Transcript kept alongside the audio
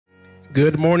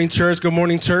Good morning, church. Good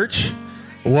morning, church.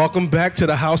 Welcome back to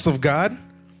the house of God.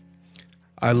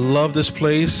 I love this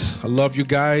place. I love you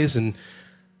guys, and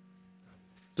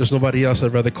there's nobody else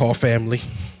I'd rather call family.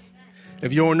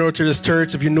 If you're new to this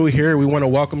church, if you're new here, we want to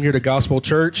welcome you to Gospel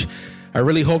Church. I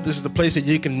really hope this is the place that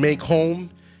you can make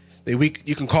home, that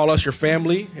you can call us your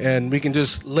family, and we can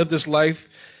just live this life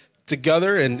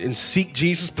together and seek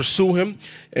Jesus, pursue him,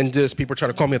 and just people are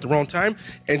trying to call me at the wrong time,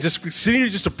 and just continue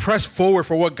just to press forward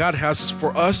for what God has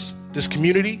for us, this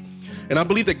community. And I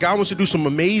believe that God wants to do some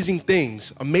amazing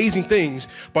things,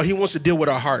 but he wants to deal with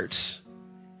our hearts.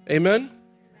 Amen?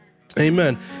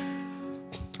 Amen.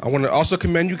 I want to also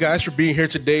commend you guys for being here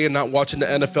today and not watching the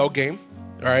NFL game,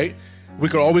 all right? We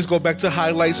could always go back to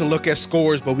highlights and look at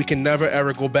scores, but we can never,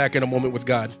 ever go back in a moment with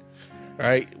God. All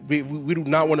right, we do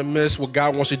not want to miss what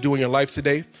God wants to do in your life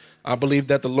today. I believe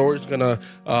that the Lord is going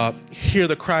to hear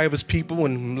the cry of his people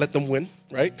and let them win,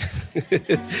 right?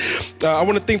 I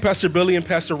want to thank Pastor Billy and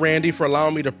Pastor Randy for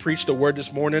allowing me to preach the word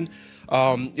this morning.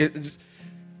 It's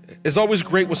always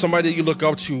great when somebody that you look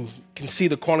up to can see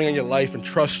the calling in your life and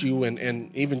trust you and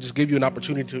even just give you an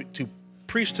opportunity to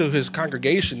preach to his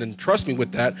congregation and trust me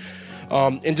with that.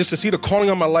 And just to see the calling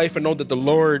on my life and know that the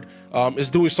Lord is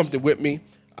doing something with me.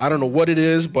 I don't know what it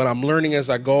is, but I'm learning as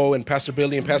I go, and Pastor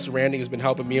Billy and Pastor Randy has been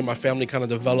helping me and my family kind of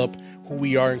develop who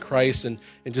we are in Christ and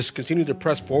just continue to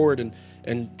press forward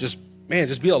and just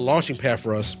be a launching pad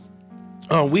for us.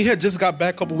 We had just got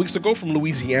back a couple weeks ago from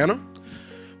Louisiana.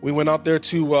 We went out there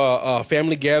to a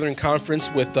family gathering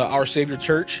conference with Our Savior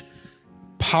Church.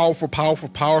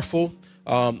 Powerful.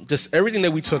 Just everything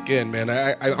that we took in, man.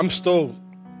 I'm still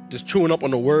just chewing up on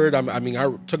the word.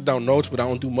 I took down notes, but I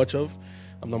don't do much of.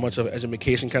 I'm not much of an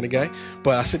education kind of guy,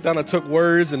 but I sit down and took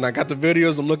words and I got the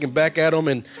videos. I'm looking back at them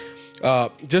and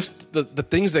just the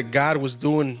things that God was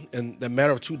doing in the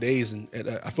matter of 2 days. And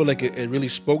I feel like it really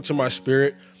spoke to my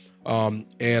spirit. And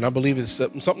I believe it's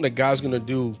something that God's going to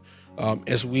do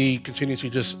as we continue to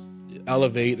just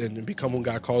elevate and become who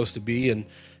God calls us to be. And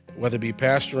whether it be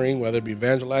pastoring, whether it be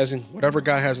evangelizing, whatever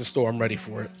God has in store, I'm ready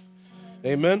for it.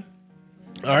 Amen.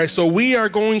 All right. So we are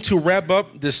going to wrap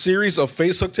up this series of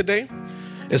FACEHOOK today.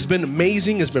 It's been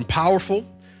amazing. It's been powerful.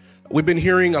 We've been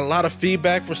hearing a lot of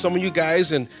feedback from some of you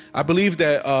guys, and I believe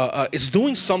that it's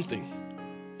doing something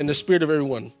in the spirit of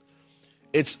everyone.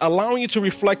 It's allowing you to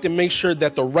reflect and make sure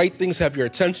that the right things have your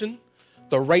attention,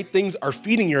 the right things are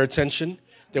feeding your attention,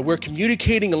 that we're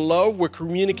communicating in love, we're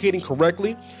communicating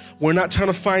correctly. We're not trying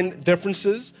to find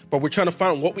differences, but we're trying to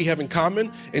find what we have in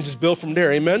common and just build from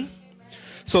there. Amen?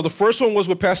 So the first one was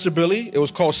with Pastor Billy. It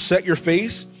was called Set Your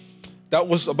Face. That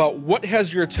was about what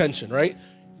has your attention, right?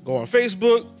 Go on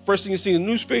Facebook, first thing you see in the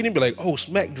news feed and be like, oh,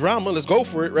 smack drama, let's go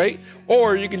for it, right?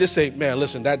 Or you can just say, man,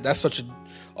 listen, that's such an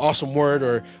awesome word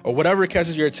or whatever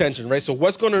catches your attention, right? So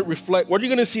what's going to reflect, what are you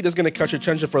going to see that's going to catch your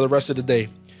attention for the rest of the day?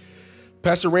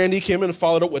 Pastor Randy came in and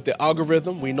followed up with the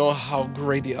algorithm. We know how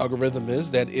great the algorithm is,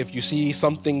 that if you see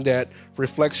something that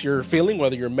reflects your feeling,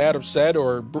 whether you're mad, upset,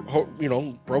 or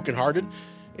brokenhearted,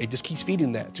 it just keeps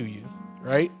feeding that to you,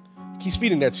 right? Keeps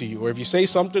feeding that to you. Or if you say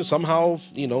something, somehow,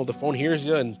 the phone hears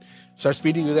you and starts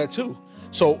feeding you that too.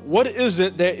 So what is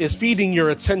it that is feeding your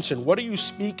attention? What are you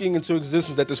speaking into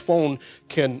existence that this phone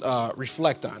can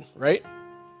reflect on, right?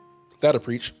 That'll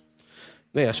preach.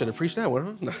 Man, I should have preached that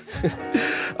one,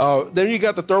 huh? Then you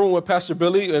got the third one with Pastor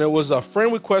Billy, and it was a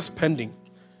friend request pending,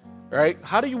 right?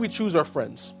 How do we choose our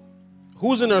friends?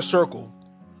 Who's in our circle?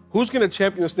 Who's going to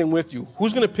champion this thing with you?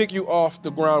 Who's going to pick you off the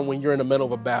ground when you're in the middle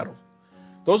of a battle?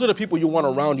 Those are the people you want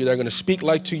around you that are going to speak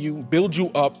life to you, build you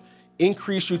up,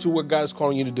 increase you to what God's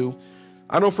calling you to do.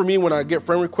 I know for me, when I get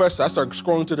friend requests, I start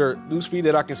scrolling to their news feed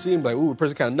that I can see and be like, ooh, the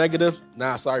person kind of negative.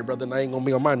 Nah, sorry, brother, I ain't going to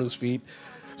be on my news feed.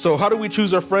 So how do we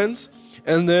choose our friends?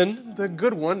 And then the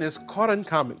good one is caught in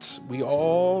comments. We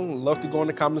all love to go in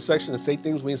the comment section and say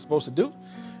things we ain't supposed to do.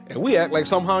 And we act like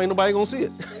somehow ain't nobody going to see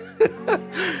it.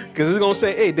 Because it's going to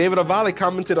say, hey, David Avali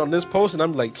commented on this post. And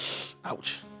I'm like,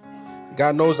 ouch.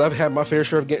 God knows I've had my fair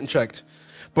share of getting checked.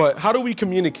 But how do we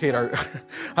communicate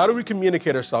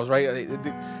ourselves, right?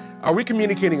 Are we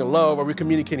communicating in love? Are we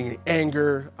communicating in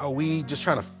anger? Are we just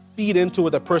trying to feed into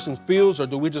what that person feels? Or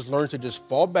do we just learn to just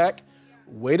fall back,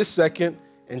 wait a second,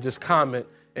 and just comment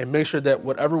and make sure that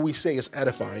whatever we say is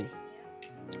edifying?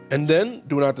 And then,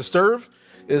 do not disturb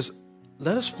is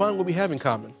let us find what we have in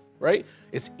common, right?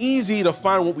 It's easy to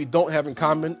find what we don't have in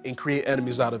common and create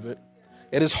enemies out of it.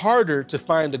 It is harder to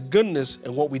find the goodness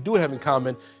in what we do have in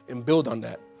common and build on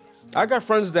that. I got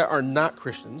friends that are not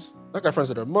Christians. I got friends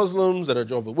that are Muslims, that are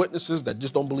Jehovah's Witnesses, that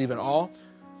just don't believe in all.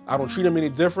 I don't treat them any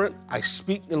different. I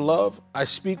speak in love. I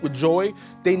speak with joy.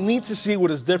 They need to see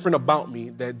what is different about me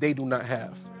that they do not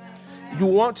have. you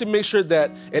want to make sure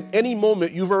that at any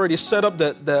moment you've already set up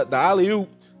the alley-oop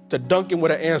to dunk in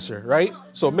with an answer, right?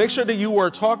 So make sure that you are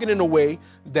talking in a way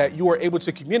that you are able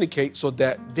to communicate so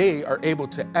that they are able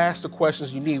to ask the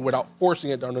questions you need without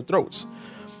forcing it down their throats.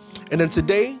 And then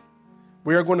today,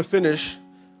 we are going to finish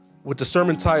with the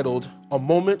sermon titled, A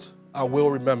Moment I Will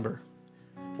Remember.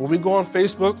 When we go on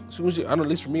Facebook, as soon as at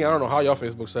least for me, I don't know how y'all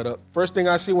Facebook set up. First thing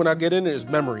I see when I get in there is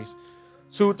memories.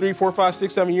 2, 3, 4, 5,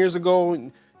 6, 7 years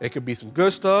ago, it could be some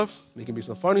good stuff, it could be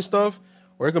some funny stuff,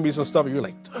 or it could be some stuff where you're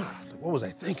like, what was I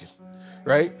thinking,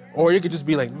 right? Or you could just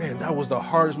be like, man, that was the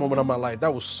hardest moment of my life.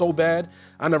 That was so bad.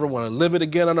 I never want to live it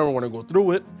again. I never want to go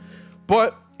through it.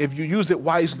 But if you use it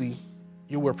wisely,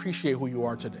 you will appreciate who you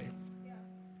are today.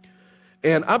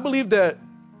 And I believe that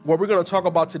what we're going to talk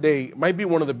about today might be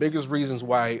one of the biggest reasons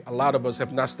why a lot of us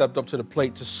have not stepped up to the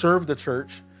plate to serve the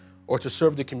church or to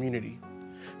serve the community.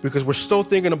 Because we're still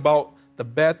thinking about the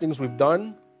bad things we've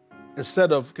done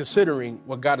instead of considering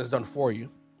what God has done for you.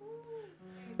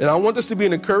 And I want this to be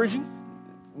an encouraging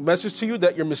message to you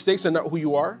that your mistakes are not who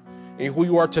you are, and who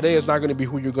you are today is not going to be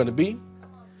who you're going to be,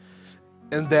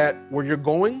 and that where you're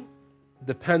going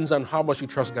depends on how much you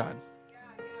trust God.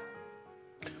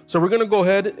 So we're going to go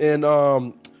ahead and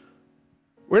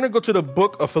we're going to go to the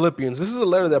book of Philippians. This is a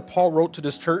letter that Paul wrote to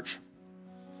this church.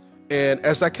 And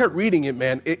as I kept reading it,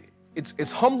 man,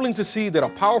 it's humbling to see that a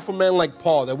powerful man like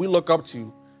Paul that we look up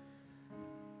to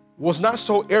was not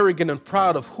so arrogant and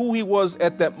proud of who he was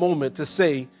at that moment to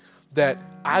say that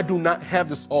I do not have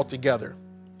this all together.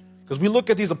 Because we look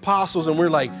at these apostles and we're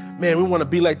like, man, we want to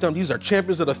be like them. These are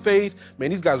champions of the faith.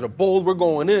 Man, these guys are bold. We're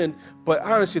going in. But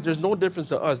honestly, there's no difference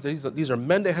to us. These are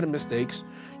men that had mistakes.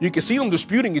 You can see them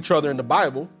disputing each other in the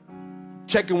Bible,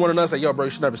 checking one another, like, yo, bro,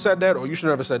 you should never said that, or you should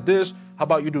never said this. How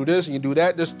about you do this and you do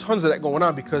that? There's tons of that going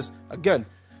on because, again,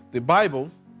 the Bible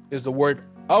is the word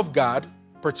of God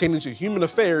pertaining to human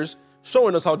affairs,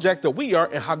 showing us how jacked up we are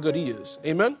and how good he is.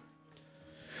 Amen?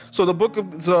 So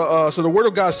the word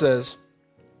of God says,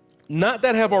 not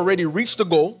that I have already reached the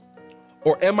goal,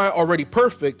 or am I already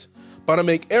perfect, but I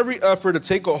make every effort to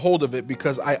take a hold of it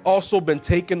because I also been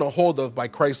taken a hold of by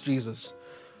Christ Jesus.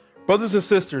 Brothers and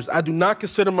sisters, I do not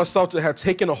consider myself to have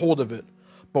taken a hold of it,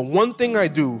 but one thing I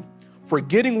do,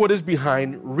 forgetting what is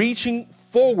behind, reaching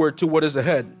forward to what is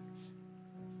ahead.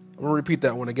 I'm going to repeat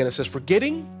that one again. It says,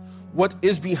 forgetting what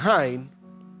is behind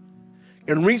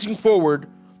and reaching forward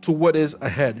to what is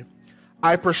ahead.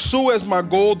 I pursue as my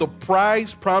goal the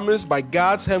prize promised by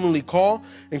God's heavenly call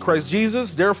in Christ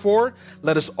Jesus. Therefore,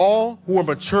 let us all who are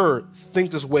mature think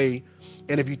this way.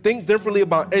 And if you think differently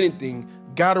about anything,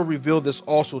 God will reveal this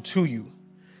also to you.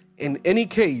 In any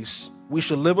case, we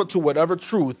should live up to whatever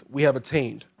truth we have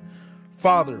attained.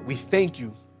 Father, we thank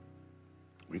you.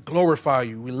 We glorify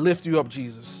you. We lift you up,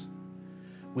 Jesus.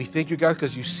 We thank you, God,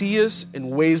 because you see us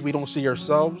in ways we don't see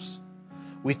ourselves.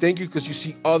 We thank you because you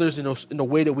see others in a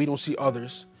way that we don't see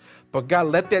others. But God,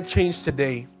 let that change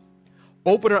today.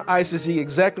 Open our eyes to see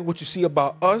exactly what you see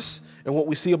about us and what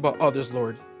we see about others,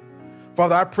 Lord.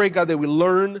 Father, I pray, God, that we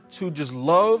learn to just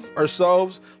love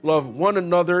ourselves, love one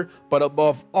another, but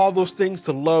above all those things,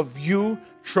 to love you,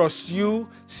 trust you,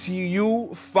 see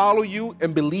you, follow you,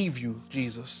 and believe you,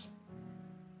 Jesus.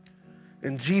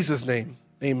 In Jesus' name,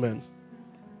 amen.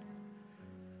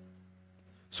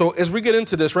 So as we get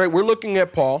into this, right, we're looking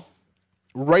at Paul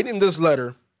writing this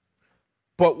letter.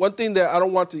 But one thing that I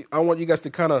want you guys to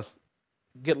kind of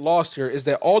get lost here is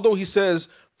that although he says,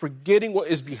 forgetting what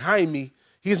is behind me,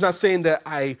 he's not saying that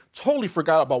I totally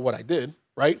forgot about what I did,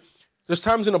 right? There's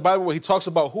times in the Bible where he talks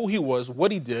about who he was,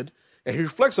 what he did, and he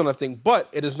reflects on that thing, but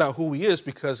it is not who he is,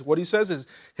 because what he says is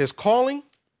his calling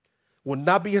will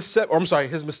not be his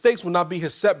his mistakes will not be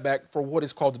his setback for what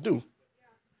he's called to do.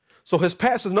 So his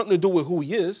past has nothing to do with who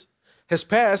he is. His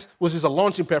past was just a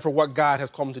launching pad for what God has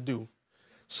called him to do.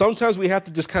 Sometimes we have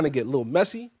to just kind of get a little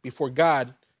messy before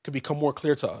God can become more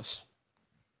clear to us.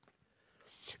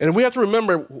 And we have to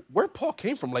remember where Paul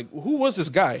came from. Like, who was this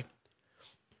guy?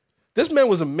 This man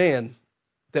was a man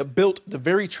that built the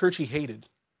very church he hated.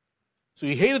 So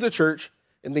he hated the church,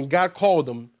 and then God called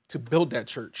him to build that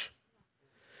church.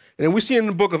 And then we see in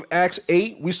the book of Acts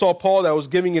 8, we saw Paul that was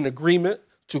giving an agreement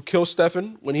to kill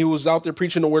Stephen when he was out there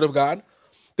preaching the word of God.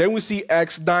 Then we see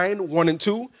Acts 9, 1 and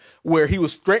 2, where he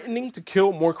was threatening to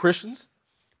kill more Christians.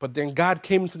 But then God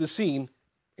came into the scene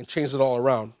and changed it all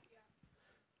around.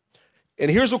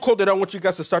 And here's a quote that I want you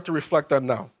guys to start to reflect on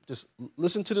now. Just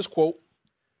listen to this quote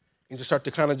and just start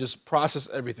to kind of just process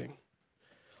everything.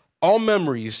 All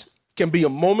memories can be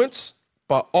in moments,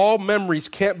 but all memories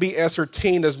can't be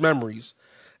ascertained as memories,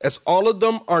 as all of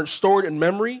them aren't stored in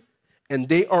memory, and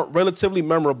they aren't relatively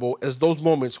memorable as those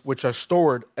moments which are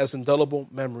stored as indelible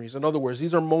memories. In other words,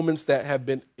 these are moments that have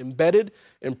been embedded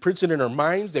and printed in our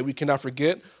minds that we cannot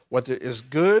forget, whether it's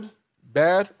good,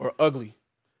 bad, or ugly.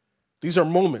 These are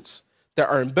moments that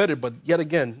are embedded, but yet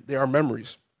again, they are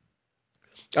memories.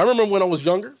 I remember when I was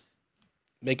younger,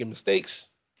 making mistakes,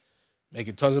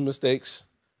 making tons of mistakes,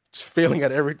 just failing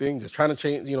at everything, just trying to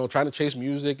change, trying to chase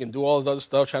music and do all this other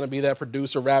stuff, trying to be that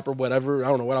producer, rapper, whatever. I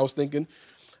don't know what I was thinking.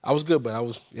 I was good, but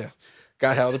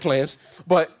God had other plans.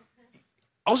 But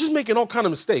I was just making all kind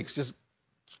of mistakes.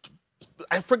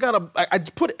 I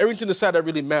put everything aside that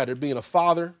really mattered, being a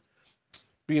father,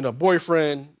 being a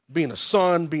boyfriend, being a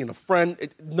son, being a friend.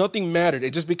 Nothing mattered.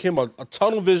 It just became a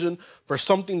tunnel vision for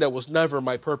something that was never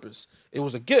my purpose. It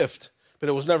was a gift, but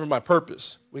it was never my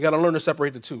purpose. We got to learn to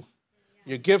separate the two.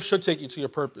 Your gift should take you to your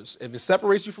purpose. If it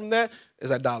separates you from that,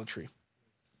 it's idolatry.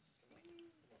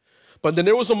 But then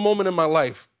there was a moment in my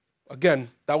life, again,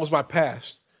 that was my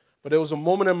past, but there was a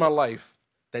moment in my life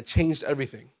that changed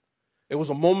everything. It was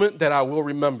a moment that I will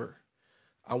remember.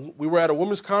 We were at a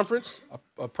women's conference.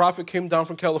 A prophet came down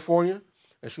from California,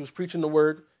 and she was preaching the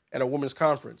word at a women's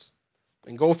conference.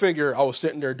 And go figure, I was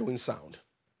sitting there doing sound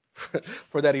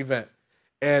for that event.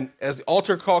 And as the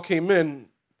altar call came in,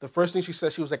 the first thing she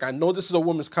said, she was like, I know this is a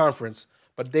women's conference,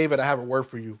 but David, I have a word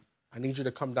for you. I need you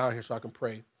to come down here so I can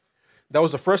pray. That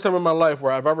was the first time in my life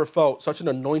where I've ever felt such an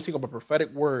anointing of a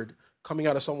prophetic word coming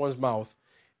out of someone's mouth,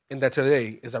 and that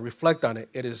today, as I reflect on it,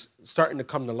 it is starting to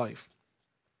come to life.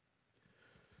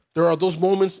 There are those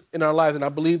moments in our lives, and I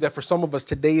believe that for some of us,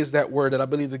 today is that word, that I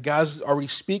believe that God's already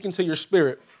speaking to your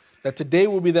spirit, that today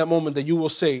will be that moment that you will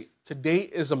say, today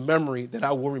is a memory that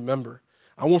I will remember.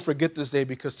 I won't forget this day,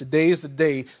 because today is the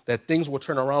day that things will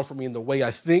turn around for me in the way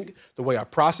I think, the way I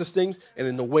process things, and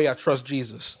in the way I trust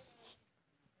Jesus.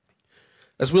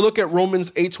 As we look at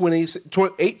Romans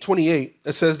 8:28,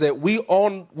 it says that we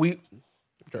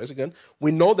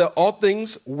know that all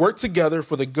things work together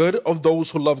for the good of those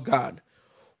who love God,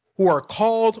 who are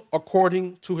called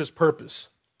according to his purpose.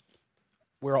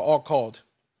 We're all called.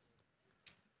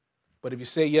 But if you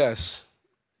say yes,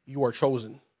 you are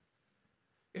chosen.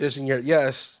 It is in your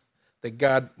yes that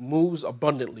God moves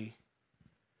abundantly.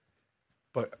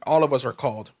 But all of us are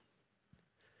called.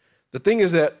 The thing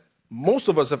is that most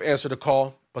of us have answered the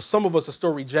call, but some of us are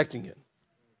still rejecting it.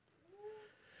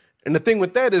 And the thing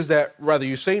with that is that whether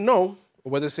you say no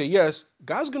or whether you say yes,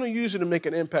 God's going to use you to make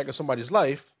an impact in somebody's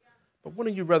life. But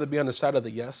wouldn't you rather be on the side of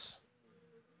the yes?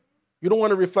 You don't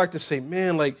want to reflect and say,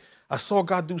 man, I saw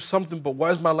God do something, but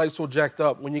why is my life so jacked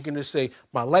up? When you can just say,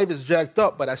 my life is jacked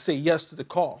up, but I say yes to the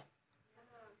call.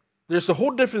 There's a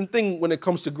whole different thing when it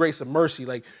comes to grace and mercy.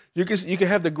 You can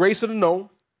have the grace of the no,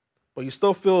 but you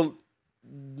still feel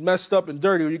messed up and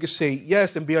dirty, or you can say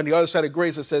yes and be on the other side of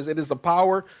grace that says it is the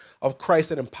power of Christ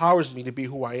that empowers me to be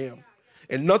who I am.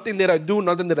 And nothing that I do,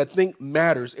 nothing that I think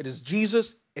matters. It is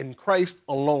Jesus and Christ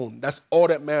alone. That's all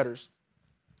that matters.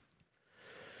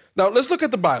 Now, let's look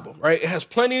at the Bible, right? It has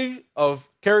plenty of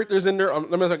characters in there.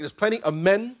 There's plenty of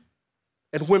men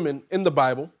and women in the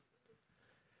Bible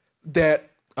that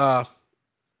are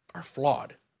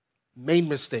flawed, made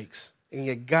mistakes, and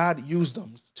yet God used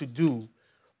them to do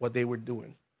what they were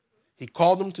doing. He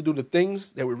called them to do the things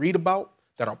that we read about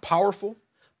that are powerful,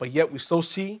 but yet we still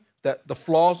see that the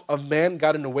flaws of man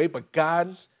got in the way, but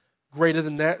God's greater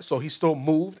than that, so he still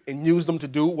moved and used them to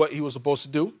do what he was supposed to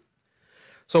do.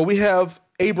 So we have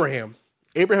Abraham.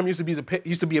 Abraham used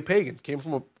to be a pagan, came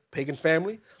from a pagan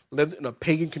family, lived in a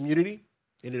pagan community.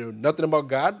 He didn't know nothing about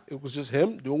God. It was just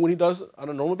him doing what he does on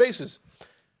a normal basis.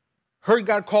 Heard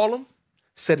God call him,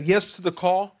 said yes to the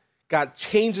call. God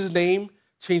changed his name,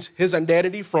 changed his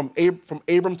identity from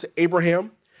Abram to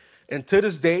Abraham. And to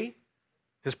this day,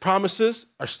 his promises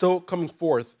are still coming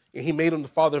forth, and he made him the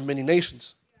father of many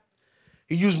nations.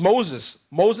 He used Moses.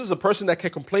 Moses, a person that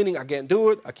kept complaining, I can't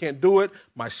do it,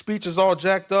 my speech is all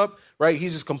jacked up, right?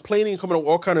 He's just complaining, coming up with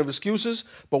all kinds of excuses.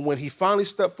 But when he finally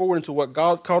stepped forward into what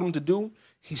God called him to do,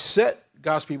 he set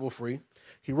God's people free.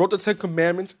 He wrote the 10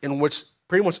 Commandments, in which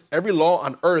pretty much every law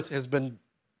on earth has been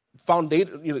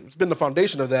it's been the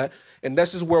foundation of that. And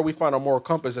that's just where we find our moral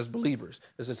compass as believers,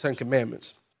 is the 10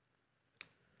 Commandments.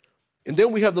 And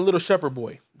then we have the little shepherd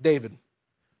boy, David,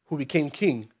 who became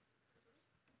king.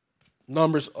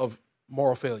 Numbers of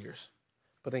moral failures.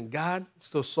 But then God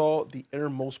still saw the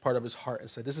innermost part of his heart and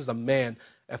said, this is a man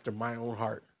after my own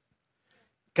heart.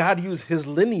 God used his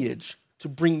lineage to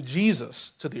bring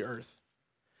Jesus to the earth.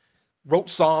 Wrote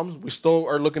Psalms. We still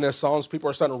are looking at Psalms. People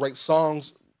are starting to write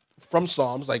songs from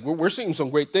Psalms. We're seeing some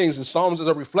great things. And Psalms is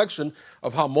a reflection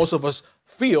of how most of us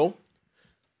feel.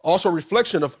 Also a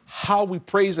reflection of how we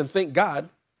praise and thank God.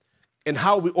 and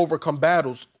how we overcome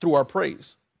battles through our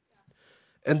praise.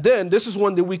 And then this is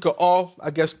one that we could all,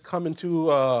 I guess, come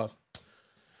into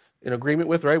in agreement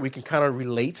with, right? We can kind of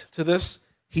relate to this.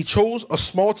 He chose a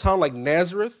small town like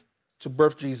Nazareth to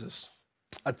birth Jesus.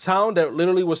 A town that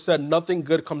literally was said nothing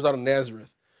good comes out of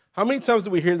Nazareth. How many times do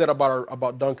we hear that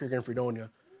about Dunkirk and Fredonia?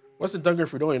 What's the Dunkirk and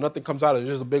Fredonia? Nothing comes out of it.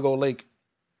 It's just a big old lake,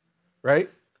 right?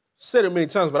 Said it many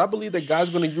times, but I believe that God's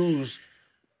going to use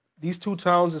these two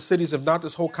towns and cities, if not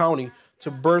this whole county, to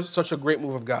birth such a great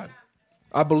move of God.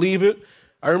 I believe it.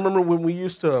 I remember when we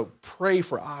used to pray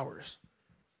for hours.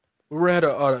 We were at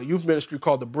a youth ministry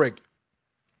called The Brick,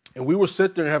 and we would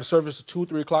sit there and have service at 2,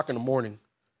 3 o'clock in the morning,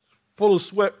 full of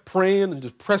sweat, praying and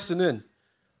just pressing in.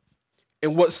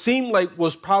 And what seemed like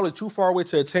was probably too far away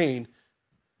to attain,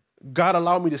 God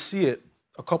allowed me to see it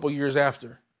a couple years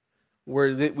after,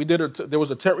 where there was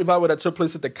a tent revival that took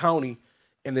place at the county,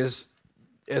 and as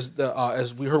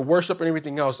we heard worship and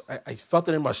everything else, I felt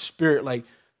it in my spirit, like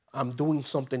I'm doing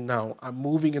something now. I'm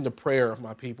moving in the prayer of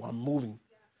my people. I'm moving.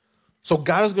 So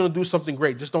God is going to do something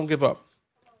great. Just don't give up.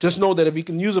 Just know that if he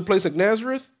can use a place like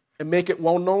Nazareth and make it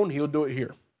well known, he'll do it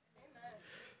here. Amen.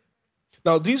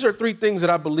 Now, these are 3 things that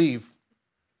I believe.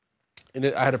 And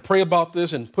I had to pray about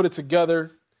this and put it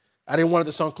together. I didn't want it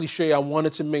to sound cliche. I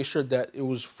wanted to make sure that it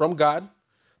was from God,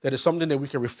 that it's something that we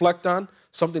can reflect on,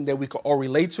 something that we can all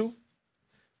relate to.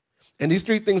 And these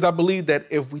 3 things, I believe that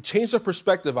if we change the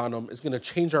perspective on them, it's going to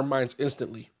change our minds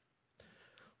instantly.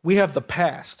 We have the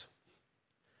past.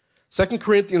 2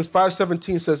 Corinthians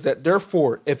 5:17 says that,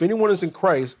 therefore, if anyone is in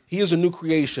Christ, he is a new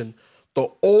creation. The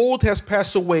old has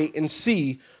passed away, and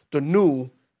see, the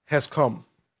new has come.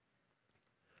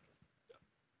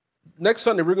 Next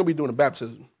Sunday, we're going to be doing a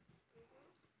baptism.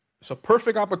 It's a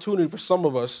perfect opportunity for some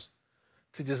of us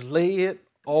to just lay it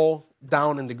all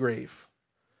down in the grave.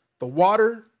 The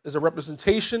water is a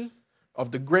representation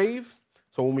of the grave.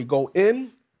 So when we go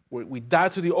in, we die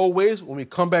to the old ways. When we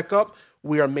come back up,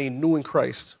 we are made new in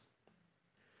Christ.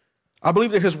 I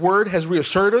believe that his word has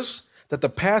reassured us that the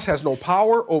past has no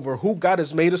power over who God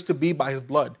has made us to be by his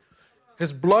blood.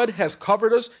 His blood has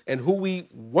covered us, and who we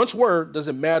once were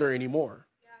doesn't matter anymore.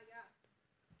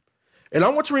 And I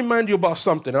want to remind you about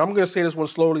something. And I'm going to say this one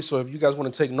slowly, so if you guys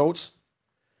want to take notes.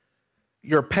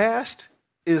 Your past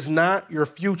is not your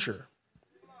future.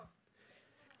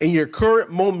 And your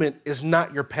current moment is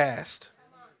not your past.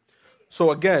 So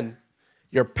again,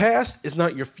 your past is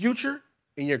not your future,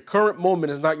 and your current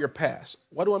moment is not your past.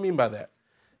 What do I mean by that?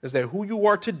 Is that who you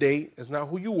are today is not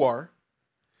who you are,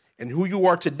 and who you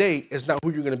are today is not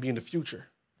who you're going to be in the future.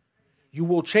 You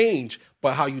will change,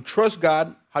 but how you trust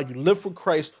God, how you live for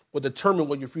Christ will determine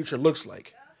what your future looks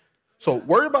like. So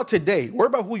worry about today. Worry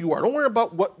about who you are. Don't worry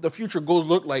about what the future goals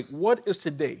look like. What is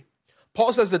today?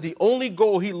 Paul says that the only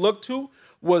goal he looked to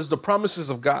was the promises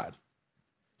of God.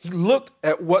 He looked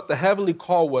at what the heavenly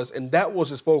call was, and that was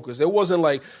his focus. It wasn't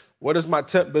like, what does my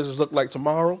tent business look like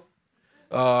tomorrow?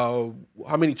 How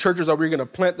many churches are we going to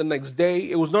plant the next day?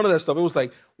 It was none of that stuff. It was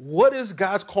like, what is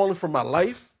God's calling for my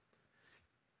life?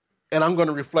 And I'm going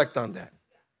to reflect on that.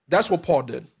 That's what Paul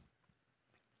did.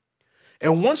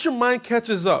 And once your mind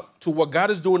catches up to what God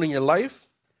is doing in your life,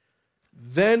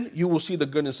 then you will see the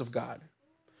goodness of God.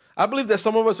 I believe that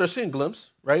some of us are seeing a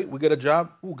glimpse, right? We get a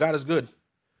job. Ooh, God is good.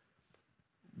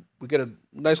 We get a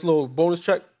nice little bonus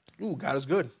check. Ooh, God is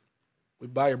good. We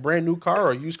buy a brand new car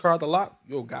or a used car at the lot.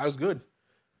 Yo, God is good.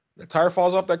 The tire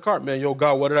falls off that car. Man, yo,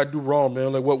 God, what did I do wrong,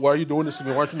 man? Like, why are you doing this to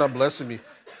me? Why aren't you not blessing me?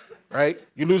 Right?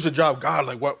 You lose a job. God,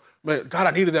 like, what? Man, God,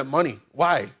 I needed that money.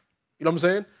 Why? You know what I'm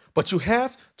saying? But you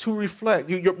have to reflect.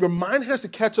 Your mind has to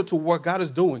catch up to what God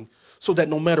is doing so that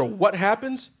no matter what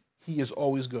happens, he is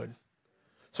always good.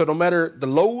 So no matter the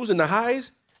lows and the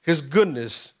highs, his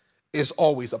goodness is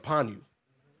always upon you.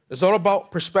 It's all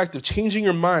about perspective, changing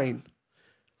your mind.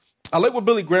 I like what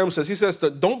Billy Graham says. He says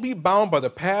that don't be bound by the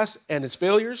past and its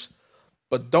failures,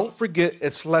 but don't forget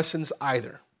its lessons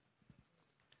either.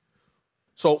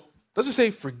 So doesn't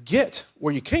say forget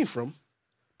where you came from,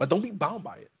 but don't be bound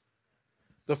by it.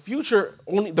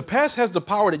 The past has the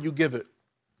power that you give it.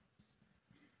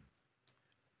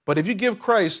 But if you give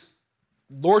Christ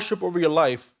lordship over your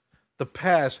life, the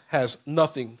past has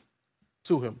nothing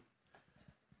to him.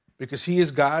 Because he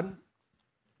is God.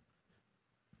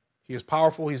 He is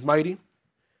powerful. He's mighty.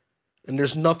 And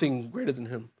there's nothing greater than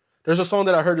him. There's a song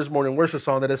that I heard this morning, worship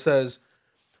song, that it says,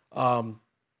 I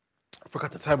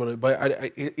forgot the title of it,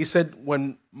 but he said,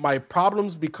 when my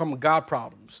problems become God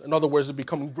problems, in other words, they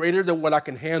become greater than what I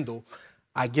can handle,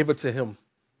 I give it to him,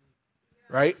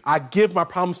 right? I give my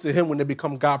problems to him when they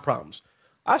become God problems.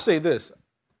 I say this,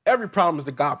 every problem is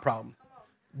a God problem.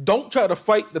 Don't try to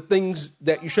fight the things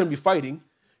that you shouldn't be fighting.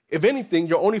 If anything,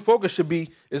 your only focus should be,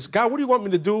 is God, what do you want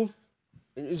me to do?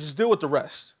 And you just deal with the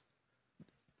rest.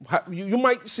 You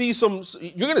might see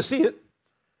you're going to see it.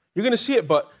 You're going to see it,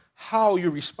 but how you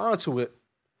respond to it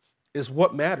is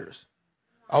what matters.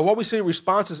 I always say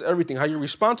response is everything. How you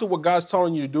respond to what God's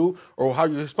telling you to do or how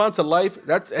you respond to life,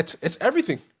 it's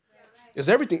everything. It's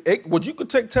everything. You could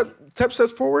take 10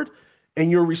 steps forward and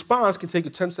your response can take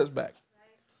you 10 steps back.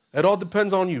 It all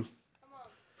depends on you.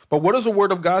 But what does the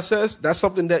word of God says? That's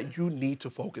something that you need to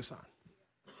focus on.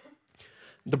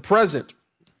 The present.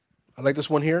 I like this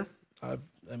one here.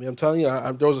 I'm telling you,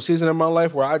 there was a season in my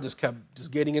life where I just kept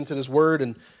getting into this word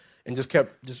and just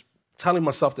kept telling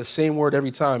myself the same word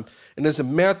every time. And it's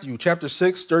in Matthew chapter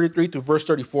 6, 33 to verse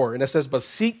 34. And it says, but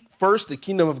seek first the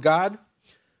kingdom of God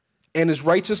and his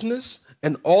righteousness,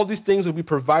 and all these things will be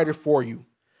provided for you.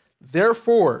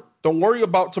 Therefore, don't worry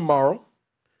about tomorrow,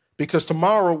 because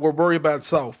tomorrow will worry about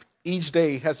itself. Each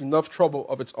day has enough trouble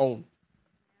of its own.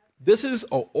 This is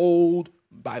an old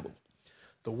Bible.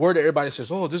 The word that everybody says,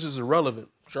 oh, this is irrelevant.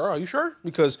 Sure, are you sure?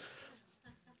 Because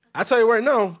I tell you right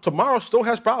now, tomorrow still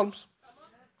has problems.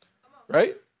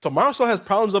 Right? Tomorrow still has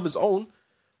problems of its own.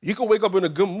 You can wake up in a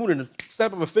good mood and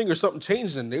snap of a finger, something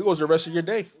changes, and there goes the rest of your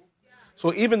day.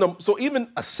 So even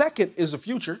a second is the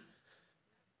future,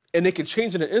 and it can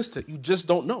change in an instant. You just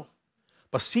don't know.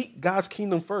 But seek God's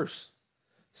kingdom first.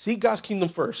 Seek God's kingdom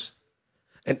first.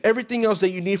 And everything else that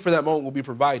you need for that moment will be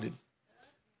provided.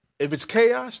 If it's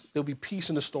chaos, there'll be peace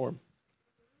in the storm.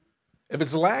 If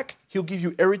it's lack, he'll give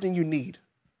you everything you need.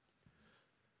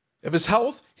 If it's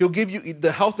health, he'll give you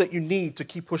the health that you need to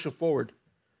keep pushing forward.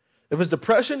 If it's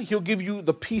depression, he'll give you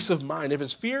the peace of mind. If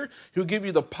it's fear, he'll give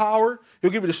you the power.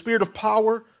 He'll give you the spirit of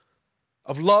power,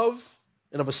 of love,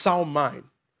 and of a sound mind.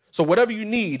 So whatever you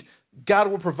need,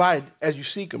 God will provide as you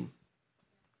seek him.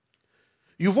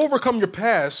 You've overcome your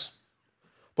past,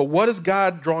 but what is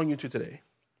God drawing you to today?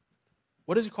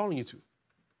 What is he calling you to?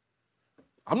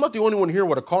 I'm not the only one here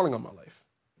with a calling on my life.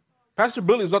 Pastor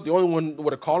Billy is not the only one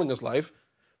with a calling in his life.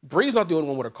 Bree's not the only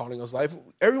one with a calling in his life.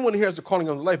 Everyone here has a calling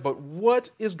in his life, but what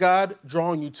is God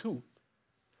drawing you to?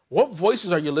 What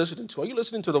voices are you listening to? Are you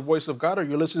listening to the voice of God, or are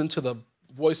you listening to the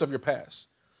voice of your past?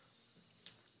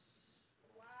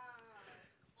 Wow.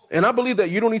 And I believe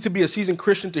that you don't need to be a seasoned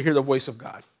Christian to hear the voice of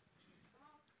God.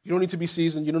 You don't need to be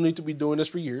seasoned. You don't need to be doing this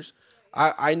for years.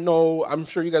 I know, I'm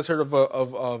sure you guys heard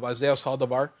of Isaiah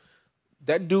Saldivar.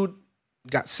 That dude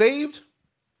got saved,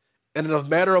 and in a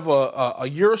matter of a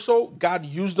year or so, God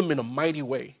used them in a mighty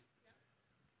way.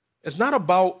 It's not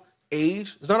about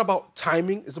age. It's not about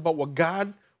timing. It's about what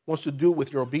God wants to do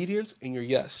with your obedience and your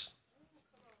yes.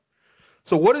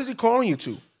 So what is he calling you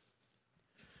to?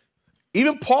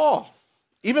 Even Paul,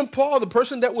 the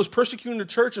person that was persecuting the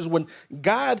churches, when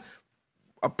God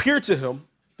appeared to him,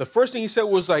 the first thing he said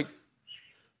was like,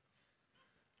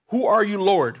 who are you,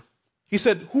 Lord? He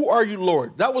said, who are you,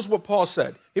 Lord? That was what Paul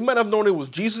said. He might have known it was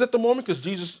Jesus at the moment because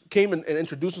Jesus came and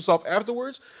introduced himself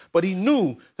afterwards, but he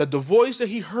knew that the voice that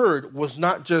he heard was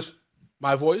not just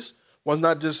my voice, was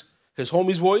not just his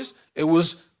homie's voice. It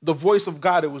was the voice of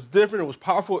God. It was different. It was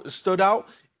powerful. It stood out,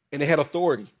 and it had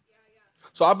authority.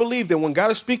 So I believe that when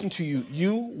God is speaking to you,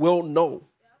 you will know.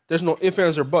 There's no ifs,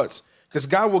 ands, or buts, because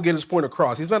God will get his point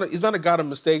across. He's not a God of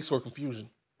mistakes or confusion.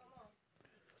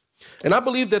 And I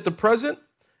believe that the present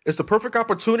is the perfect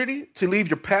opportunity to leave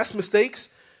your past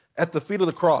mistakes at the feet of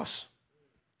the cross,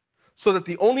 so that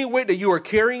the only weight that you are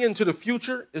carrying into the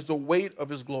future is the weight of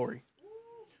his glory.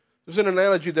 There's an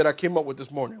analogy that I came up with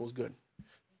this morning. It was good.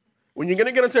 When you're going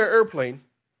to get into an airplane,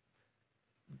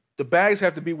 the bags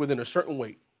have to be within a certain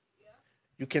weight.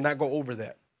 You cannot go over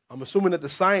that. I'm assuming that the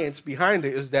science behind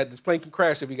it is that this plane can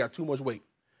crash if you got too much weight.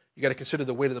 You got to consider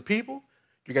the weight of the people.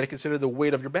 You got to consider the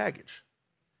weight of your baggage.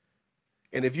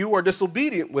 And if you are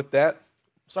disobedient with that,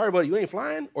 sorry, buddy, you ain't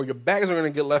flying, or your bags are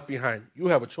going to get left behind. You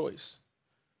have a choice.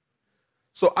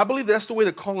 So I believe that's the way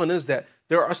the calling is, that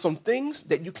there are some things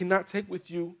that you cannot take with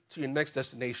you to your next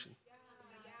destination.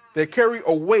 They carry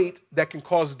a weight that can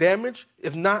cause damage,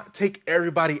 if not take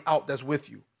everybody out that's with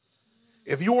you.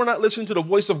 If you are not listening to the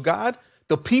voice of God,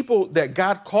 the people that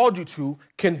God called you to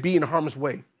can be in harm's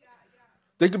way.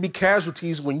 They could be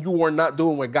casualties when you are not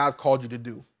doing what God called you to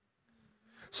do.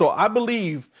 So I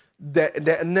believe that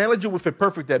that analogy would fit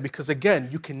perfect there, because, again,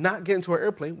 you cannot get into an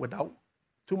airplane without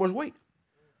too much weight.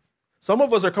 Some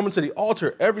of us are coming to the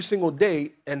altar every single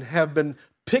day and have been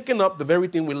picking up the very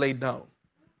thing we laid down.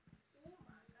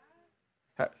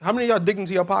 How many of y'all digged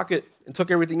into your pocket and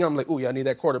took everything out? I'm like, oh, yeah, I need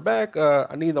that quarter back.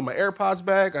 I need my AirPods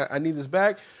back. I need this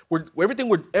back. Everything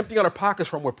we're emptying out our pockets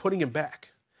from, we're putting it back.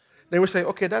 Then we're saying,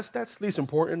 okay, that's least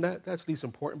important. That's least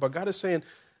important. But God is saying,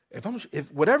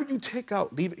 If whatever you take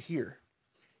out, leave it here.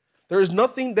 There is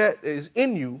nothing that is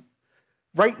in you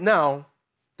right now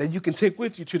that you can take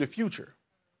with you to the future.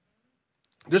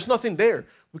 There's nothing there.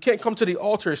 We can't come to the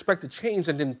altar, expect to change,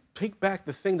 and then take back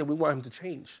the thing that we want him to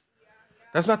change.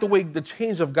 That's not the way the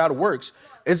change of God works.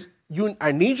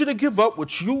 I need you to give up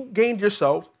what you gained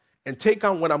yourself and take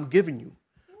on what I'm giving you.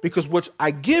 Because what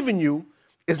I've given you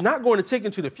is not going to take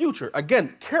into the future.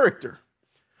 Again, character.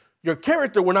 Your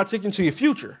character will not take into your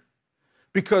future.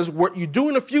 Because what you do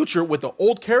in the future with the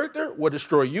old character will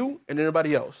destroy you and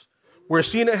anybody else. We're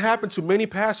seeing it happen to many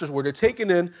pastors where they're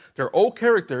taking in their old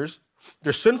characters,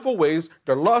 their sinful ways,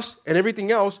 their lust, and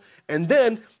everything else, and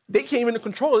then they can't even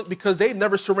control it because they've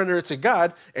never surrendered it to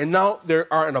God, and now they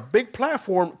are in a big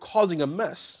platform causing a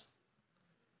mess.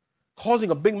 Causing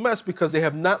a big mess because they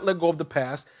have not let go of the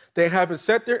past. They haven't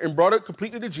sat there and brought it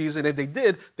completely to Jesus, and if they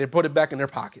did, they put it back in their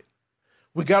pocket.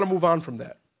 We got to move on from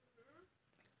that.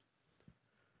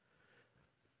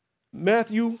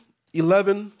 Matthew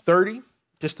 11:30,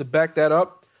 just to back that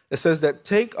up, it says that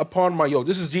take upon my yoke.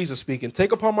 This is Jesus speaking.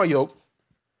 Take upon my yoke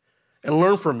and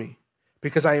learn from me,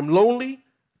 because I am lonely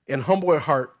and humble at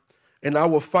heart, and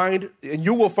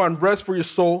you will find rest for your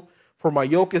soul, for my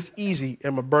yoke is easy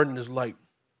and my burden is light.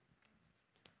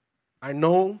 I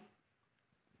know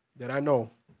that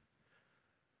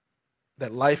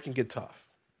life can get tough.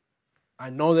 I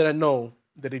know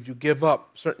that if you give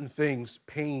up certain things,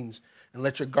 pains, and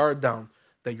let your guard down,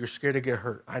 that you're scared to get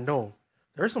hurt. I know.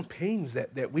 There are some pains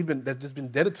that's just been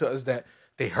deaded to us that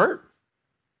they hurt.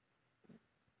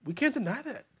 We can't deny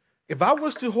that. If I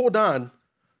was to hold on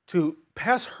to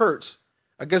past hurts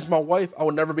against my wife, I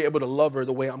would never be able to love her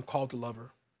the way I'm called to love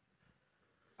her.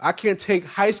 I can't take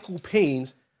high school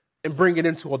pains and bring it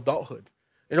into adulthood.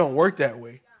 It don't work that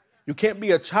way. You can't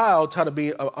be a child trying to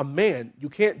be a man. You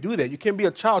can't do that. You can't be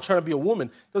a child trying to be a woman.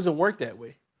 It doesn't work that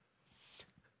way.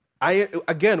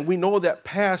 We know that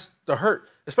past the hurt,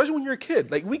 especially when you're a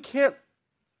kid. Like, we can't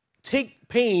take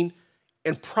pain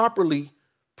and properly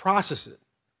process it.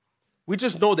 We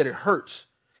just know that it hurts.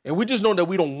 And we just know that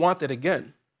we don't want that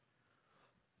again.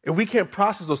 And we can't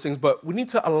process those things, but we need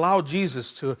to allow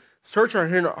Jesus to search our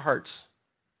inner hearts.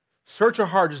 Search our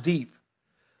hearts deep.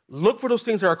 Look for those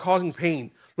things that are causing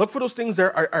pain. Look for those things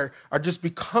that are just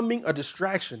becoming a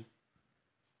distraction.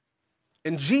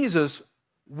 And Jesus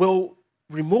will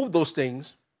remove those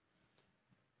things,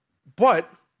 but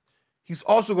he's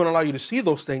also going to allow you to see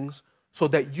those things so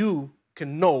that you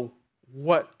can know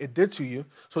what it did to you,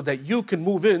 so that you can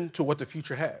move into what the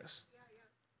future has.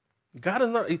 God is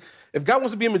not, if God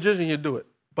wants to be a magician, he'll do it.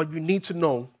 But you need to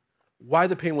know why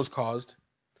the pain was caused,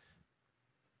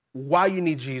 why you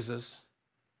need Jesus,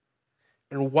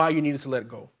 and why you needed to let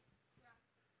go.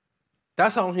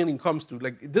 That's how healing comes through.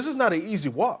 Like, this is not an easy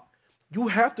walk. You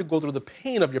have to go through the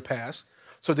pain of your past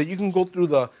so that you can go through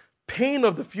the pain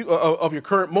of of your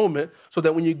current moment, so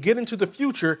that when you get into the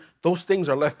future, those things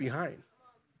are left behind.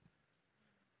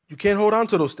 You can't hold on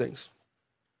to those things.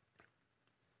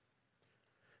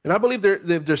 And I believe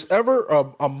if there's ever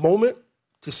a moment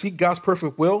to seek God's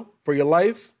perfect will for your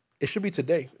life, it should be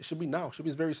today. It should be now. It should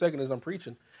be this very second as I'm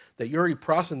preaching, that you're already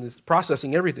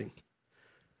processing everything.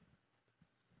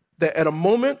 That at a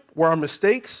moment where our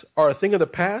mistakes are a thing of the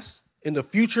past and the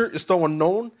future is still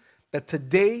unknown, that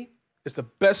today is the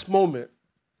best moment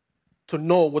to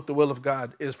know what the will of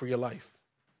God is for your life.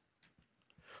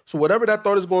 So whatever that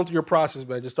thought is going through your process,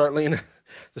 man, just start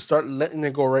letting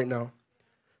it go right now.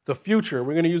 The future,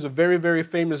 we're going to use a very, very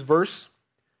famous verse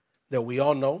that we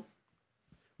all know.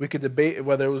 We could debate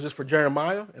whether it was just for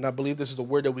Jeremiah, and I believe this is a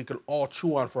word that we could all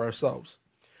chew on for ourselves.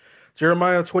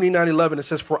 Jeremiah 29:11, it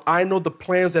says, "For I know the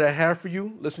plans that I have for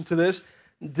you." Listen to this.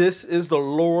 This is the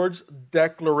Lord's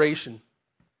declaration.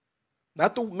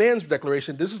 Not the man's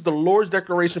declaration. This is the Lord's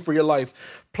declaration for your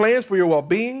life. Plans for your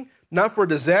well-being, not for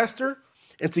disaster,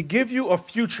 and to give you a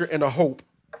future and a hope.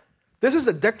 This is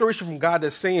a declaration from God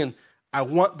that's saying, I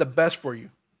want the best for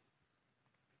you.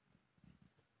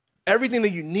 Everything that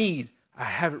you need, I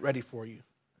have it ready for you.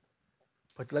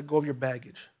 But let go of your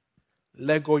baggage.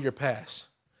 Let go of your past.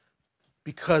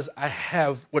 Because I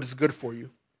have what is good for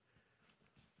you.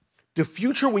 The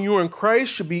future when you are in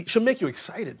Christ should make you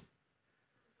excited.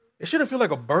 It shouldn't feel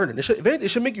like a burden. If anything, it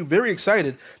should make you very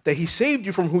excited that he saved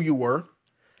you from who you were,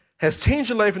 has changed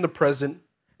your life in the present,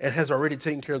 and has already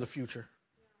taken care of the future.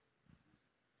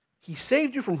 He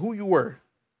saved you from who you were,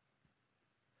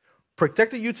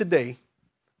 protected you today,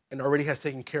 and already has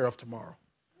taken care of tomorrow.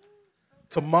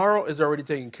 Tomorrow is already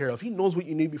taken care of. He knows what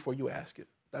you need before you ask it.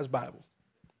 That's Bible.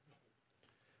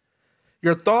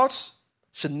 Your thoughts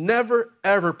should never,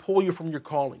 ever pull you from your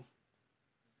calling.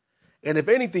 And if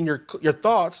anything, your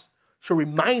thoughts should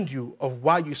remind you of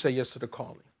why you say yes to the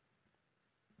calling.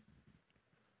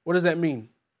 What does that mean?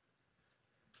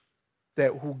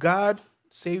 That who God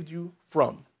saved you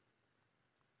from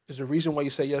is the reason why you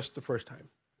say yes the first time.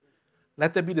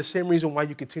 Let that be the same reason why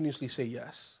you continuously say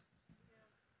yes.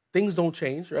 Things don't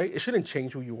change, right? It shouldn't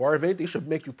change who you are. If anything, it should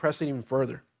make you press it even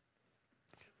further.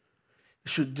 It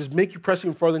should just make you press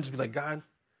even further and just be like, God,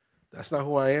 that's not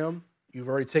who I am. You've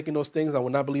already taken those things. I will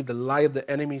not believe the lie of the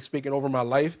enemy speaking over my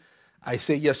life. I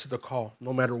say yes to the call,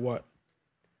 no matter what.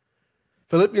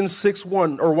 Philippians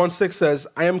 1:6 says,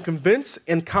 I am convinced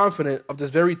and confident of this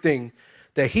very thing,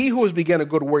 that he who has begun a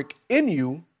good work in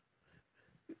you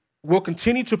will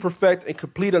continue to perfect and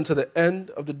complete until the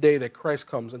end of the day that Christ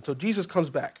comes, until Jesus comes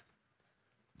back.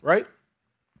 Right?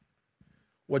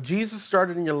 What Jesus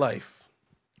started in your life,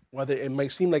 whether it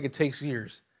might seem like it takes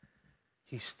years,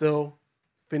 he's still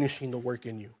finishing the work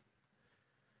in you.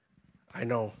 I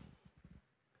know.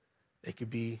 It could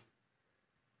be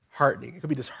heartening. It could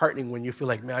be disheartening when you feel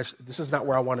like, man, this is not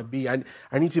where I want to be. I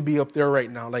need to be up there right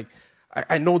now. Like,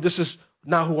 I know this is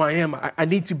not who I am. I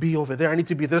need to be over there. I need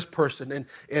to be this person.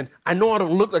 And I know I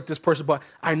don't look like this person, but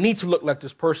I need to look like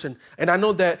this person. And I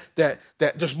know that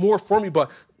there's more for me,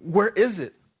 but where is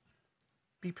it?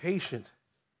 Be patient.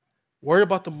 Worry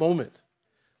about the moment.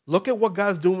 Look at what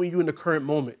God's doing with you in the current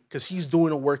moment, because he's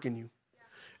doing a work in you.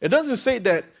 It doesn't say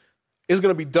that it's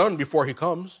going to be done before he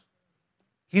comes.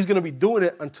 He's going to be doing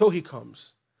it until he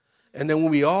comes. And then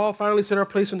when we all finally set our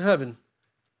place in heaven,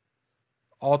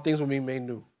 all things will be made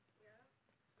new.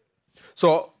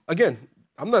 So, again,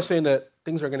 I'm not saying that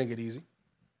things are going to get easy.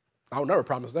 I'll never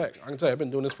promise that. I can tell you, I've been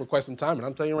doing this for quite some time, and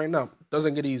I'm telling you right now, it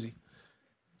doesn't get easy.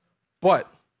 But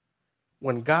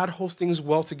when God holds things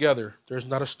well together, there's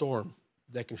not a storm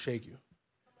that can shake you.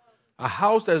 A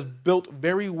house that's built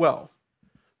very well,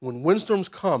 when windstorms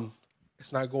come,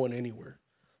 it's not going anywhere.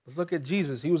 Let's look at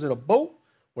Jesus. He was in a boat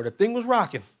where the thing was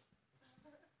rocking.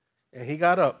 And he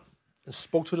got up and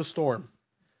spoke to the storm,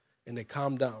 and it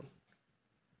calmed down.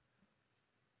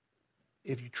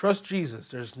 If you trust Jesus,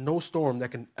 there's no storm that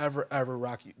can ever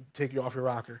rock you, take you off your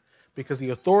rocker, because the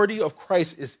authority of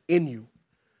Christ is in you.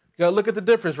 You got to look at the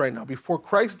difference right now. Before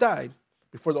Christ died,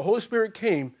 before the Holy Spirit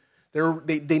came,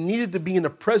 they needed to be in the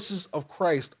presence of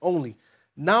Christ only.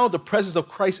 Now the presence of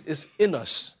Christ is in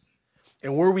us.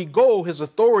 And where we go, his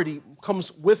authority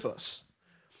comes with us.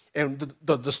 And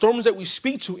the storms that we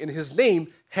speak to in his name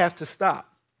have to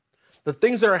stop. The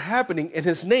things that are happening in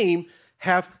his name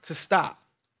have to stop.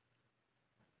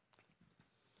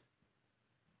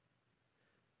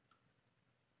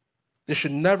 This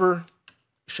should never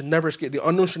scare, the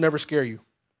unknown should never scare you.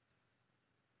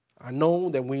 I know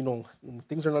that when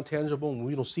things are not tangible, when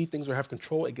we don't see things or have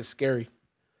control, it gets scary.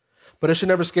 But it should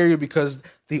never scare you, because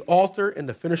the author and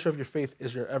the finisher of your faith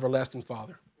is your everlasting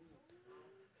Father.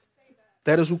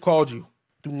 That is who called you.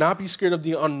 Do not be scared of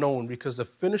the unknown, because the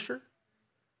finisher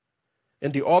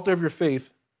and the author of your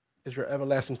faith is your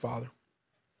everlasting Father.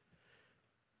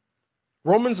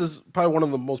 Romans is probably one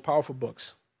of the most powerful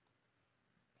books.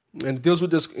 And it deals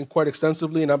with this quite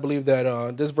extensively, and I believe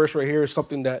that this verse right here is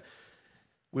something that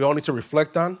we all need to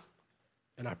reflect on.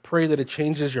 And I pray that it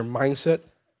changes your mindset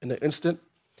in an instant.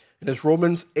 And it's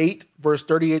Romans 8, verse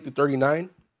 38 to 39.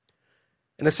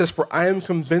 And it says, for I am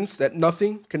convinced that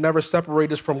nothing can ever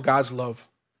separate us from God's love.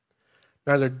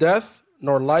 Neither death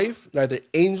nor life, neither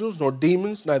angels nor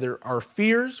demons, neither our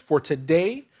fears for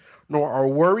today nor our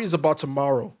worries about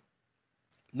tomorrow.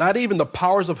 Not even the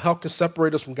powers of hell can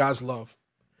separate us from God's love.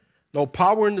 No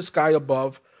power in the sky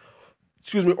above,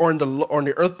 or in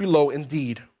the earth below,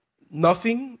 indeed.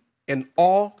 Nothing in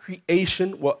all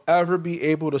creation will ever be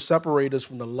able to separate us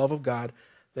from the love of God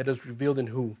that is revealed in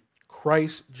who?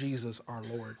 Christ Jesus our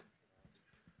Lord.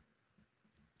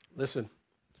 Listen,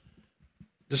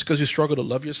 just because you struggle to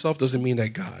love yourself doesn't mean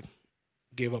that God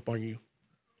gave up on you.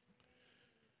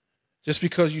 Just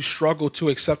because you struggle to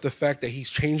accept the fact that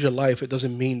he's changed your life, it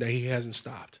doesn't mean that he hasn't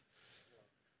stopped.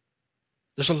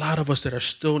 There's a lot of us that are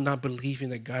still not believing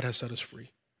that God has set us free.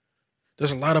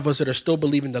 There's a lot of us that are still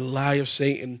believing the lie of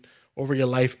Satan over your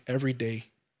life every day.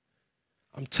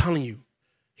 I'm telling you,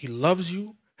 he loves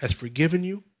you, has forgiven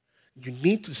you. You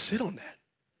need to sit on that.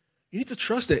 You need to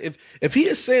trust that. If he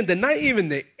is saying that not even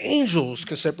the angels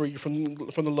can separate you from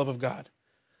the love of God,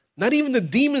 not even the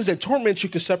demons that torment you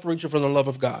can separate you from the love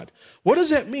of God. What does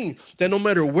that mean? That no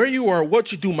matter where you are,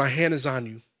 what you do, my hand is on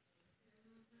you.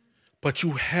 But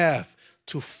you have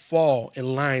to fall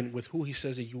in line with who he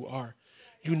says that you are.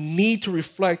 You need to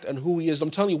reflect on who he is.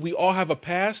 I'm telling you, we all have a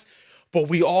past, but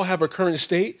we all have a current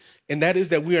state, and that is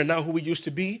that we are not who we used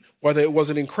to be, whether it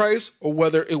wasn't in Christ or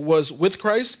whether it was with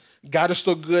Christ. God is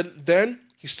still good then.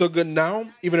 He's still good now.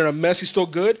 Even in a mess, he's still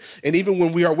good. And even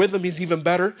when we are with him, he's even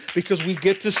better because we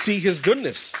get to see his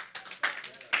goodness.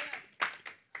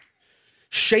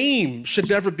 Shame should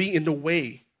never be in the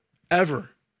way,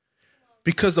 ever.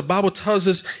 Because the Bible tells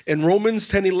us in Romans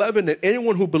 10:11 that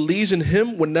anyone who believes in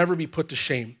him will never be put to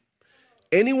shame.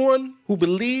 Anyone who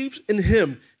believes in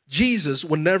him, Jesus,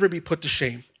 will never be put to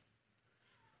shame.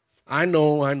 I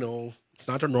know. It's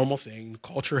not a normal thing.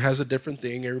 Culture has a different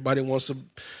thing. Everybody wants to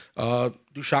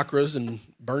do chakras and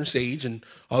burn sage and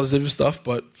all this different stuff.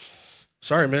 But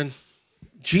sorry, man.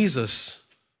 Jesus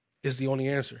is the only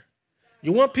answer.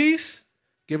 You want peace?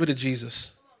 Give it to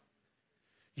Jesus.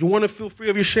 You want to feel free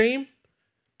of your shame?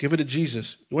 Give it to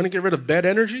Jesus. You want to get rid of bad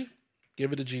energy?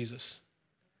 Give it to Jesus.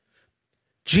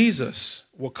 Jesus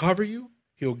will cover you.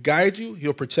 He'll guide you.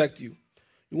 He'll protect you.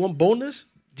 You want boldness?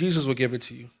 Jesus will give it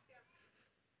to you.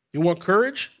 You want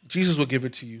courage? Jesus will give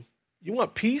it to you. You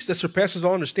want peace that surpasses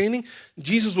all understanding?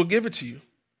 Jesus will give it to you.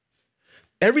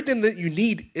 Everything that you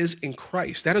need is in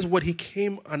Christ. That is what he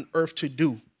came on earth to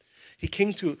do. He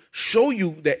came to show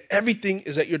you that everything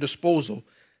is at your disposal.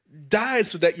 Died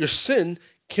so that your sin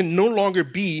can no longer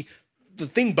be the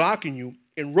thing blocking you,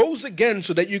 and rose again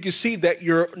so that you can see that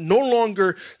you're no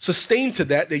longer sustained to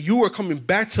that you are coming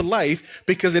back to life,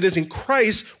 because it is in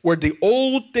Christ where the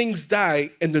old things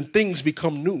die and the things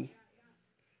become new.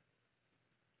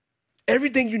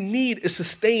 Everything you need is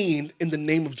sustained in the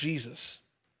name of Jesus.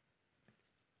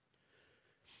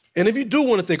 And if you do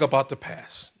want to think about the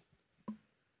past,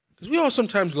 because we all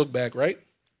sometimes look back, right?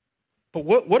 But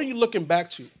what are you looking back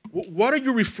to? What are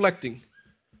you reflecting?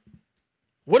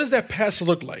 What does that past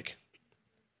look like?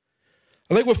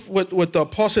 I like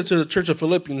what Paul said to the church of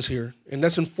Philippians here, and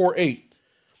that's in 4:8.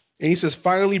 And he says,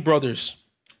 finally, brothers,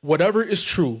 whatever is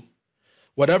true,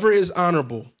 whatever is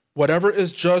honorable, whatever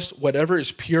is just, whatever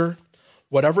is pure,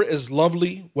 whatever is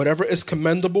lovely, whatever is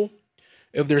commendable,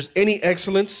 if there's any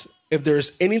excellence, if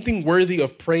there's anything worthy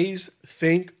of praise,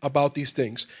 think about these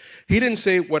things. He didn't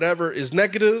say whatever is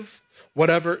negative,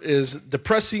 whatever is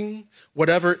depressing,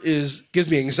 whatever gives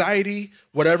me anxiety,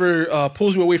 whatever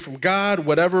pulls me away from God,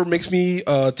 whatever makes me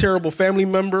a terrible family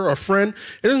member or friend.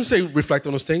 It doesn't say reflect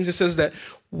on those things. It says that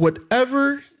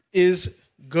whatever is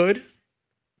good,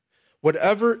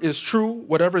 whatever is true,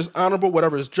 whatever is honorable,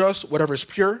 whatever is just, whatever is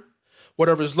pure,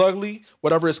 whatever is lovely,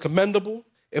 whatever is commendable,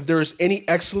 if there is any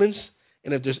excellence,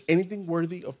 and if there's anything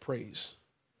worthy of praise,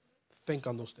 think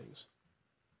on those things.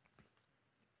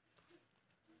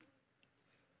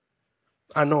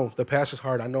 I know the past is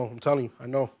hard. I know. I'm telling you. I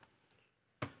know.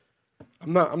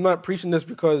 I'm not preaching this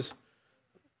because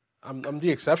I'm the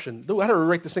exception. Dude, I had to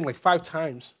rewrite this thing like 5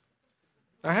 times.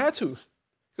 I had to,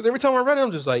 because every time I read it,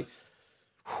 I'm just like,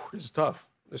 this is tough.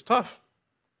 It's tough.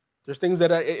 There's things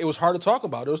that it was hard to talk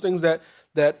about. There was things that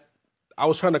I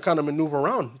was trying to kind of maneuver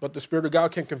around, but the Spirit of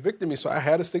God kept convicting me, so I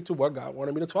had to stick to what God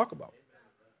wanted me to talk about.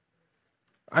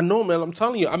 I know, man. I'm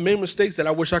telling you, I made mistakes that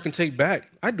I wish I could take back.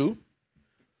 I do.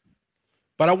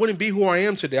 But I wouldn't be who I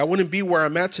am today. I wouldn't be where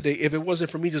I'm at today if it wasn't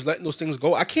for me just letting those things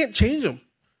go. I can't change them.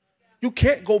 You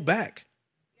can't go back.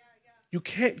 You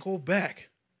can't go back.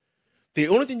 The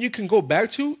only thing you can go back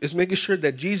to is making sure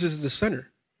that Jesus is the center.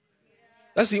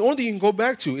 That's the only thing you can go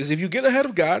back to, is if you get ahead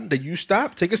of God, that you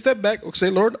stop, take a step back, or say,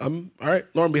 Lord, all right,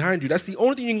 Lord, I'm behind you. That's the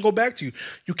only thing you can go back to.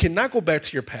 You cannot go back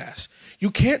to your past. You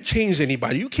can't change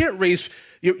anybody. You can't raise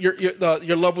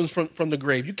your loved ones from the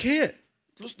grave. You can't.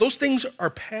 Those things are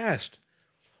past.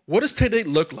 What does today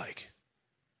look like?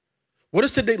 What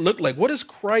does today look like? What is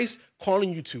Christ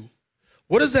calling you to?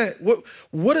 What does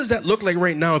that look like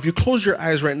right now? If you close your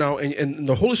eyes right now and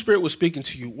the Holy Spirit was speaking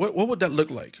to you, what would that look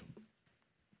like?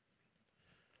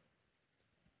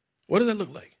 What does that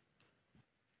look like?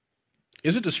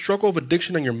 Is it the struggle of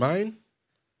addiction in your mind?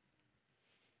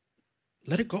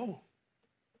 Let it go.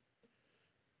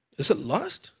 Is it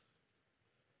lust?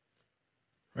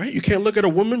 Right? You can't look at a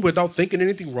woman without thinking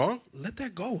anything wrong. Let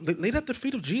that go. Lay it at the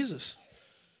feet of Jesus.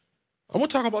 I'm going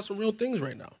to talk about some real things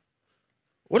right now.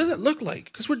 What does that look like?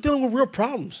 Because we're dealing with real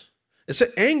problems. It said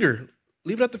anger.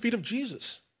 Leave it at the feet of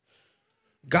Jesus.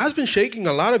 God's been shaking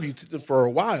a lot of you for a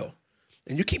while,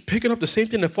 and you keep picking up the same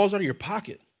thing that falls out of your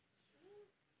pocket.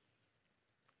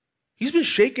 He's been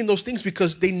shaking those things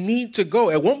because they need to go.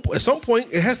 At some point,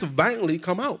 it has to violently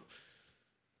come out,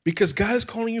 because God is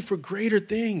calling you for greater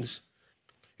things.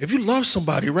 If you love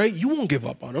somebody, right, you won't give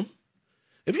up on them.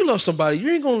 If you love somebody, you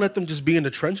ain't going to let them just be in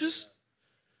the trenches.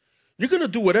 You're going to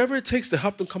do whatever it takes to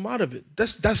help them come out of it.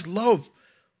 That's love.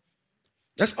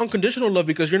 That's unconditional love,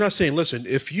 because you're not saying, listen,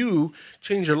 if you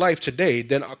change your life today,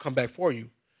 then I'll come back for you.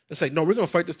 It's like, no, we're going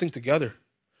to fight this thing together.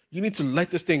 You need to let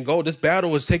this thing go. This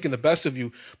battle is taking the best of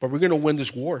you, but we're going to win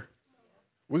this war.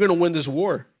 We're going to win this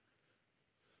war.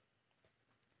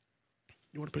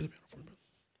 You want to play the piano for me?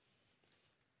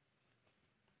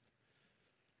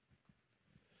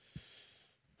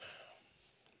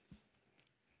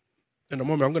 In a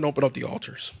moment, I'm going to open up the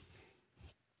altars.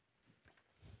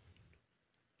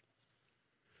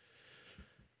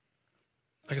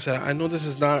 Like I said, I know this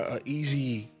is not an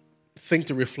easy thing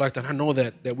to reflect on. I know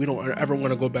that we don't ever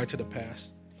want to go back to the past.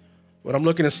 But I'm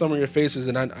looking at some of your faces,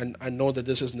 and I know that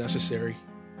this is necessary.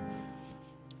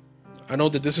 I know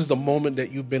that this is the moment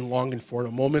that you've been longing for,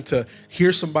 a moment to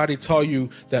hear somebody tell you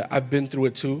that I've been through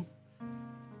it too,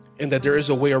 and that there is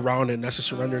a way around it, and that's to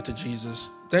surrender it to Jesus.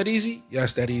 That easy?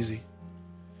 Yes, that easy.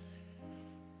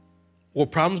 Will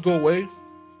problems go away?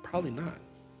 Probably not.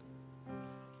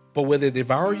 But will they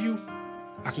devour you?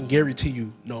 I can guarantee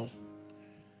you, no.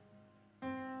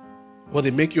 Will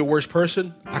they make you a worse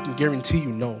person? I can guarantee you,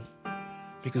 no.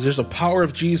 Because there's a power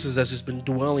of Jesus that's just been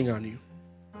dwelling on you.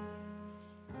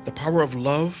 The power of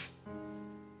love,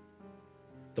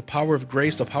 the power of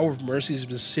grace, the power of mercy has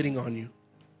been sitting on you.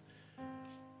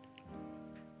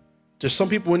 There's some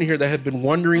people in here that have been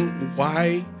wondering,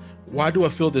 why do I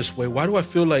feel this way? Why do I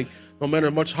feel like no matter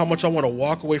how much I want to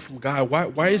walk away from God,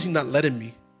 why is he not letting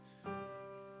me?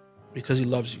 Because he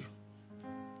loves you.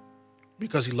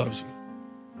 Because he loves you.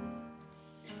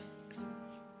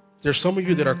 There's some of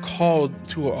you that are called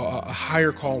to a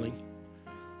higher calling.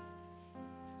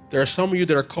 There are some of you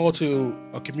that are called to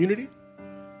a community,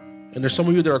 and there's some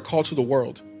of you that are called to the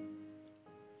world.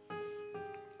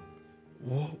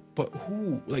 Whoa, but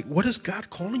who? Like, what is God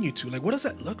calling you to? Like, what does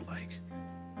that look like?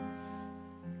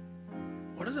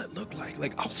 What does that look like?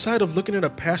 Like, outside of looking at a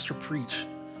pastor preach,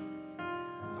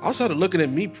 outside of looking at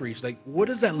me preach, like, what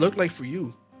does that look like for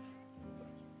you?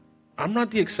 I'm not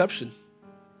the exception.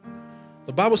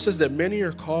 The Bible says that many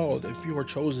are called and few are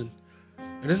chosen.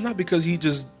 And it's not because he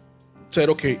just said,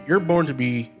 okay, you're born to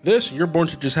be this, and you're born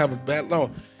to just have a bad law.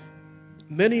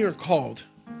 Many are called,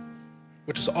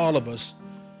 which is all of us,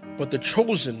 but the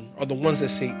chosen are the ones that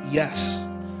say yes.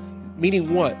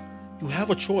 Meaning what? You have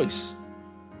a choice.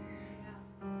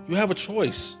 You have a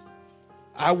choice.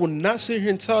 I will not sit here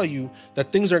and tell you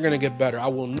that things are going to get better. I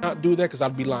will not do that because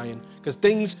I'd be lying. Because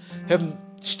things have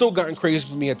still gotten crazy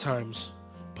for me at times.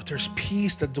 But there's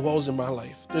peace that dwells in my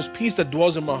life. There's peace that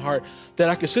dwells in my heart that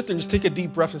I can sit there and just take a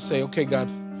deep breath and say, okay, God,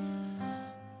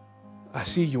 I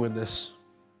see you in this.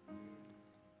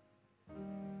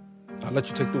 I'll let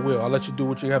you take the wheel. I'll let you do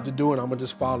what you have to do, and I'm going to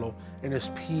just follow. And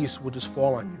this peace will just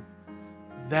fall on you.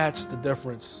 That's the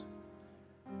difference.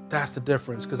 That's the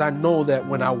difference. Because I know that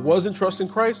when I wasn't trusting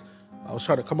Christ, I was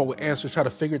trying to come up with answers, try to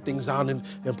figure things out and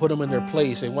put them in their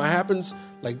place. And what happens,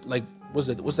 like what's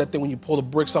that thing when you pull the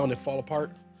bricks out and they fall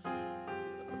apart?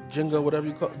 Jenga, whatever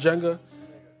you call it, Jenga.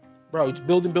 Bro, it's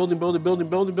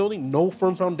building, no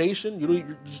firm foundation.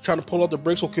 You're just trying to pull out the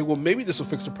bricks. Okay, well, maybe this will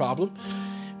fix the problem.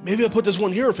 Maybe I'll put this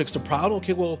one here and fix the problem.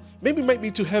 Okay, well, maybe it might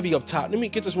be too heavy up top. Let me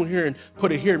get this one here and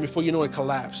put it here before you know it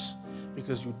collapsed.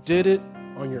 Because you did it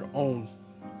on your own.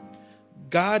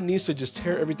 God needs to just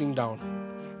tear everything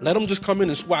down. Let him just come in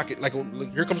and swack it. Like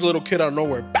here comes a little kid out of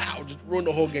nowhere. Bow, just ruin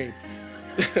the whole game.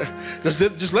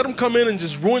 just let him come in and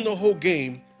just ruin the whole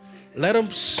game. Let him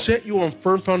set you on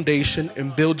firm foundation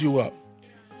and build you up.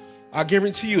 I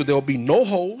guarantee you there'll be no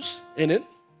holes in it.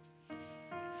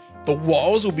 The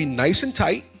walls will be nice and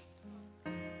tight.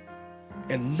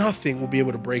 And nothing will be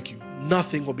able to break you.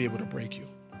 Nothing will be able to break you.